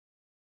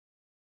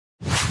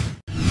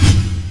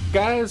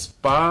Guys,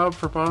 Bob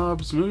for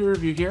Bob's Movie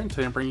Review here, and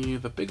today I'm bringing you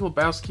the Big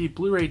Lebowski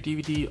Blu-ray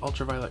DVD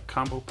Ultraviolet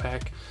Combo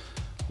Pack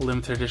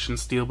Limited Edition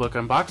Steelbook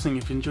unboxing.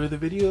 If you enjoy the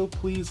video,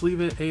 please leave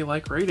it a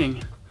like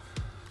rating.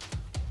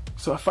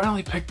 So I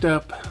finally picked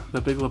up the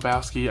Big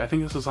Lebowski. I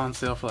think this was on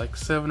sale for like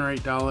 $7 or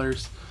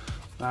 $8.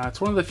 It's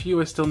one of the few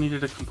I still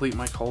needed to complete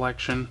my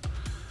collection.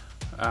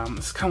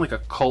 This is kind of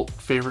like a cult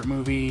favorite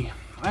movie.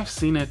 I've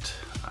seen it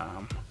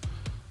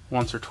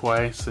once or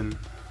twice, and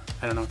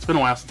I don't know, it's been a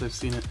while since I've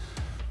seen it,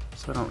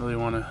 so I don't really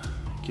want to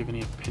give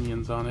any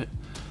opinions on it.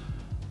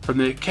 From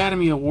the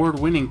Academy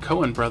Award-winning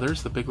Coen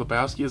brothers, The Big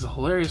Lebowski is a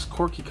hilarious,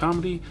 quirky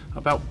comedy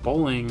about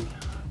bowling,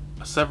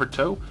 a severed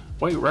toe,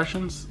 white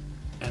Russians,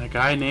 and a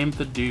guy named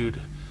the Dude.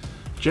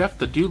 Jeff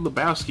the Dude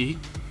Lebowski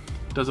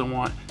doesn't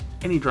want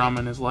any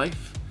drama in his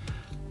life.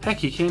 Heck,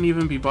 he can't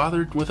even be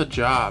bothered with a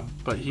job,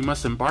 but he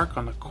must embark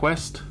on a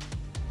quest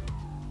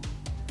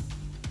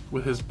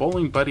with his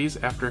bowling buddies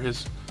after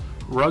his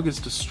rug is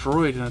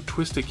destroyed in a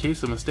twisted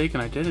case of mistaken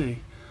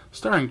identity.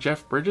 Starring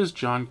Jeff Bridges,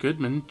 John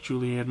Goodman,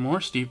 Julianne Moore,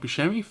 Steve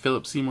Buscemi,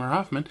 Philip Seymour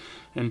Hoffman,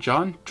 and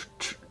John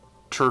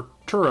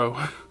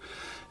Turturro.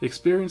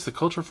 Experience the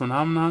cultural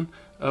phenomenon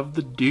of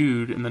the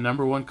Dude in the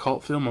 #1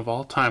 cult film of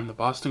all time, the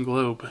Boston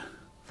Globe.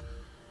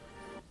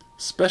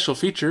 Special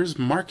features: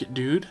 Market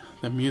Dude,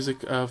 the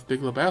music of Big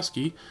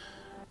Lebowski,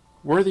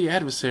 Worthy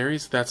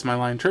Adversaries, That's My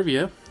Line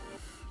Trivia,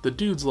 The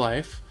Dude's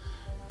Life,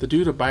 The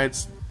Dude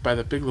Abides by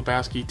the Big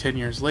Lebowski 10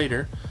 years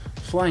later,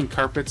 Flying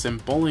Carpets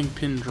and Bowling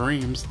Pin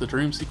Dreams, the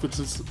dream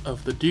sequences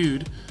of the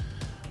Dude,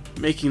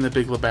 Making the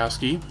Big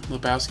Lebowski,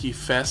 Lebowski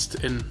Fest,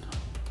 and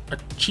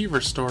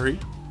Achiever Story,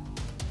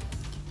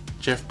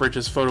 Jeff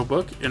Bridges Photo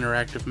Book,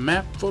 Interactive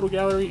Map, Photo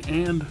Gallery,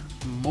 and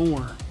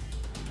more.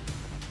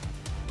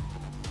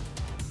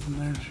 And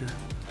there's your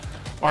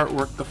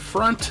artwork. The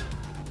front,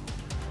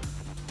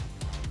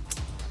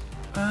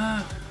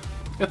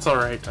 it's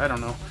alright. I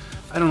don't know.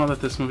 I don't know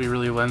that this movie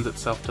really lends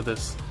itself to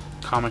this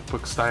comic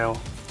book style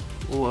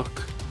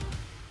look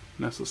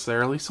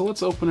necessarily. So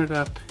let's open it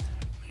up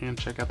and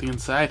check out the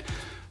inside.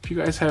 If you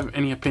guys have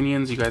any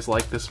opinions, you guys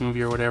like this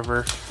movie or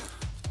whatever,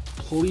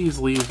 please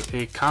leave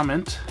a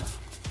comment.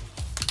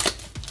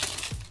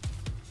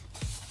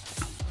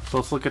 So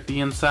let's look at the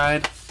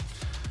inside.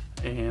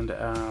 And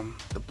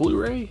the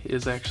Blu-ray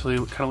is actually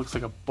kind of looks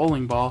like a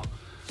bowling ball.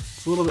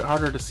 It's a little bit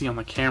harder to see on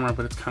the camera,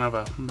 but it's kind of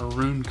a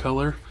maroon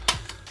color.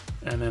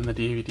 And then the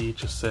DVD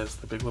just says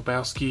The Big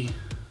Lebowski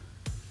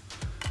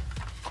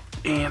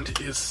and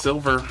is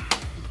silver.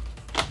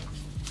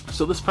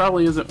 So this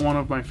probably isn't one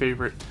of my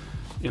favorite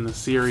in the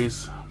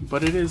series,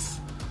 but it is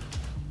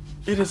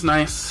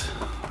nice.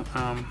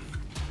 I'm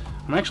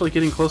actually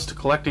getting close to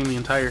collecting the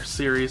entire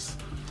series.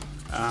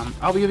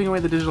 I'll be giving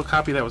away the digital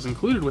copy that was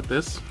included with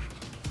this.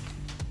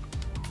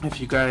 If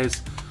you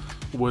guys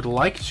would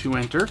like to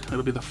enter,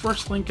 it'll be the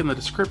first link in the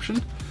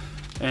description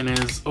and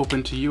is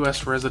open to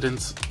US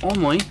residents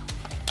only.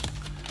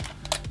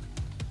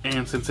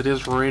 And since it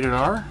is rated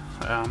R,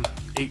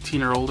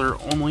 18 or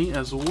older only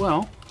as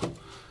well.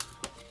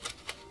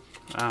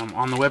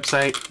 On the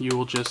website, you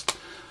will just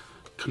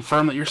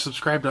confirm that you're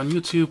subscribed on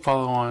YouTube,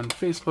 follow on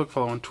Facebook,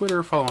 follow on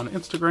Twitter, follow on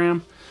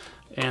Instagram,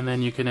 and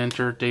then you can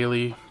enter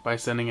daily by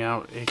sending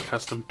out a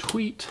custom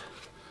tweet.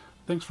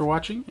 Thanks for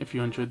watching. If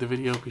you enjoyed the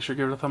video, be sure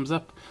to give it a thumbs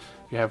up.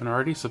 If you haven't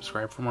already,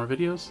 subscribe for more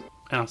videos,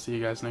 and I'll see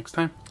you guys next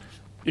time.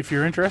 If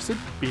you're interested,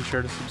 be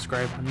sure to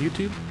subscribe on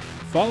YouTube,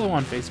 follow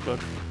on Facebook,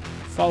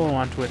 follow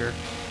on Twitter,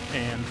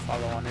 and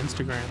follow on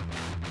Instagram.